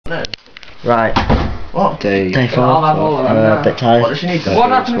No. Right. What? Day 4. I'll have all of them now. A bit tired. What does she need then? What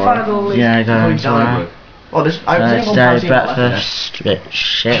happened if I had all these? Yeah, go tomorrow. Oh, this. I was Today breakfast, bit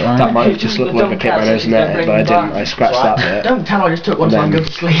shit one. That might have just looked like I picked my nose in it, but I didn't. I scratched that bit. Don't tell her I just took one so I can go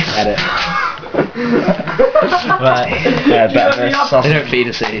to sleep. Edit. Right, breakfast. They don't feed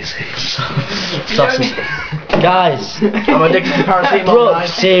us these. Sausage. Guys, I'm addicted to paracetamol. Brooke,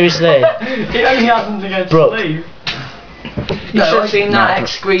 guys. seriously. He only happened to go to Brooke. sleep. You should have seen that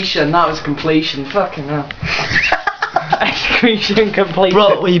excretion, that was completion. Fucking hell. Excretion completion.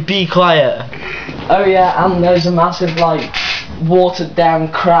 Brooke, will you be quiet? Oh yeah, and there's a massive like watered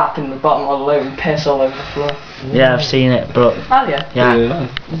down crap in the bottom of the load and piss all over the floor. Yeah, I've seen it, Brooke. Have you? Yeah.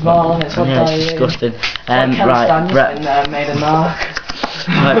 It's vile and it's what Yeah, it's disgusting. Right, Right, in there made a mark.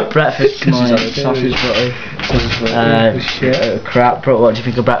 right, breakfast tomorrow. Sausage butty. Crap, Brooke, what do you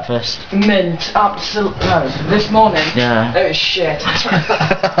think of breakfast? Mint, absolute. No, this morning. Yeah. It was shit.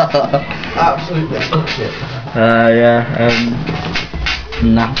 Absolutely bullshit.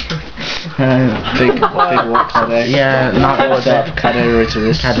 Nah. Big walk today. Yeah, night walk up.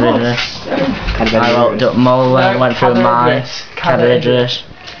 Caderitis. I walked up Mole and went through my Caderitis.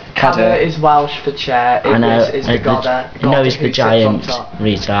 Cadder is Welsh for chair. I know. Is the god. No, he's the giant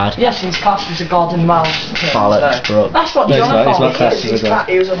retard. Yes, he's classed as a god in Welsh. Bollocks, Brooke. That's what No, John he's not thought. classed as a god.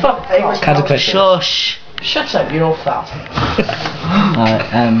 He was a fuck. He was Caderitis. Shush. Shut up, you're all fat.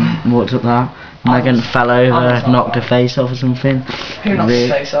 Right, walked up there. Megan fell over, knocked her face off or something. Who knocked his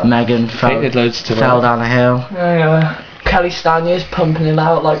face off? Megan fell down a hill. Yeah. Kelly Stanier's pumping it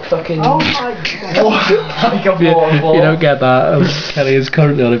out like fucking. Oh my god. Like a waterfall. You don't get that. Kelly is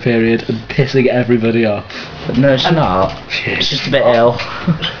currently on a period and pissing everybody off. But no, she's not. She's just a bit ill.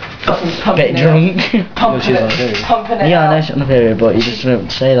 Fucking Bit drunk. Pumping it Yeah, I out. know she's on a period, but you just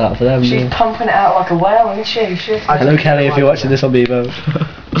don't say that for them. She's pumping it out like a whale, isn't she? Shit. Hello Kelly, if you're watching this on Bevo.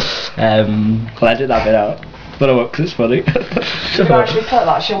 I'll edit that bit out. But I won't, 'cause it's funny. If you actually put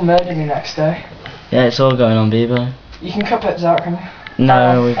that, she'll murder me next day. Yeah, it's all going on Bieber. You can cut it out, can you?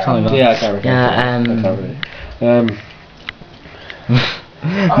 No, we can't even. Yeah, I can't really. Yeah,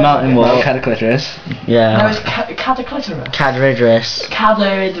 Mountain walk. Cadiclitoris. No, Yeah. it's Cadiclitoris. Cadridris.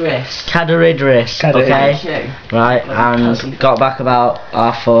 Cadidris. Cadridris. Okay. Right, and got back about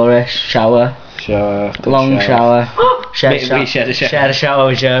 4:30ish. Shower. Shower. Long shower. We shared a shower. Shared a shower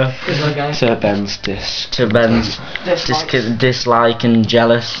with Joe. To Ben's disc. To Ben's dislike and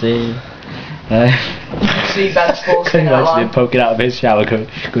jealousy. See Ben's force Couldn't in that imagine him line. poking out of his shower going,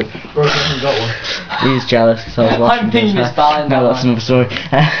 good. Bro, hasn't got one. He's jealous because I was watching. I'm thinking it's bad in that No, that's line. another story.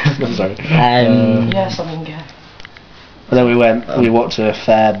 I'm sorry. Yes, I mean, yeah. And then we walked to a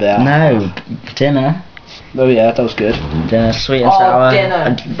fair bit. No, dinner. Oh yeah, that was good. Dinner, sweet and sour. Dinner.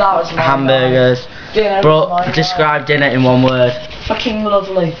 and That was my hamburgers. Dinner. Bro, was my describe dinner in one word. Fucking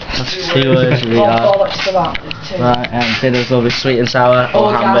lovely. That's 2 words, we Oh, are. bollocks to that. Two. Right, dinner's lovely, sweet and sour,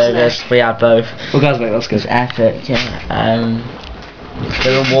 or Orgasmic. hamburgers. We had both. Well guys, mate, that's It was good. epic, yeah. Then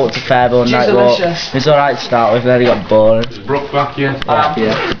we walked to Fairville She's night walk. delicious. It was alright to start with, then it got boring. Is Brooke back yet?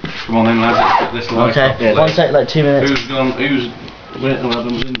 Yeah. Come on then, lads. Let's get this light Okay, off. Yeah. one sec, like 2 minutes. Who's gone? Who's waiting till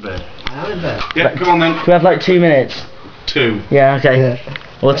Adam's in bed? I am in bed. Yeah, come on then. Can we have like 2 minutes? 2. Yeah, okay. Yeah.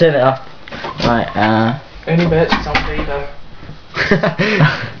 We'll turn it off. Right, Only bitch, it's on Bevo.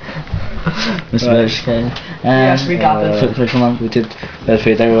 Mr. Right. Birch came. Yes, we gathered. Quick, come on. We did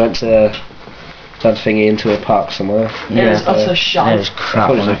food, then we went to thingy into a park somewhere. It was utter It shite. was I crap.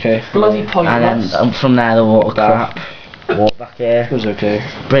 thought it was wasn't okay. Bloody And pointless. then from there the water Back. crap. Walk back here. It was okay.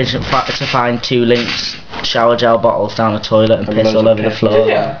 Bridge to find 2 Lynx shower gel bottles down the toilet and And piss loads all of over the piss. floor. Did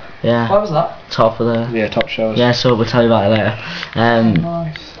you? Yeah. Where was that? Top of the. Yeah, top showers. Yeah, so we'll tell you about it later.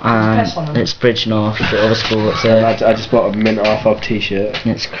 Nice. Piss on And them. it's Bridge North, the other school that's And there. I just bought a mint Arthog t-shirt.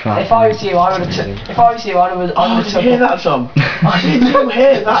 It's crap. If I was you, I would have. If I was you, I would Oh, have did you hear that, Tom? Did you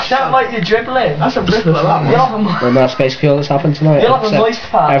hear that? Don't like you dribbling. That's a ripple of that You'll one. have a, And that's basically all that's happened tonight. you'll have a except moist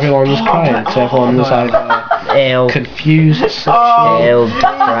patch. Everyone was Oh, crying, yeah. so everyone was like Ill. confused sexually. Oh. Ill,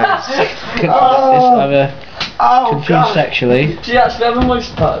 depressed. It's either Oh, confused God. sexually, Do you actually have a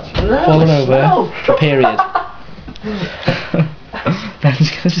moist patch? No, fallen it over, smells. period.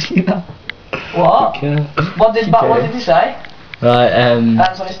 Ben's gonna see that. What? Yeah. What did you say? Right,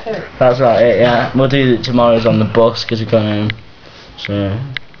 That's on his period. that's right, yeah. We'll do it tomorrow's on the bus because we're going home. So,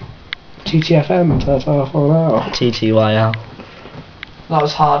 TTFM, that's half an hour. TTYL. That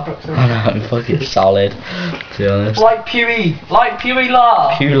was hard, Brooks. I know, fucking solid, to be honest. Like Pewee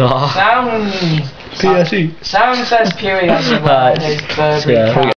La. Pula. Sound. PSE. Sound says Pewee as well. Right. His Burberry Yeah. cap.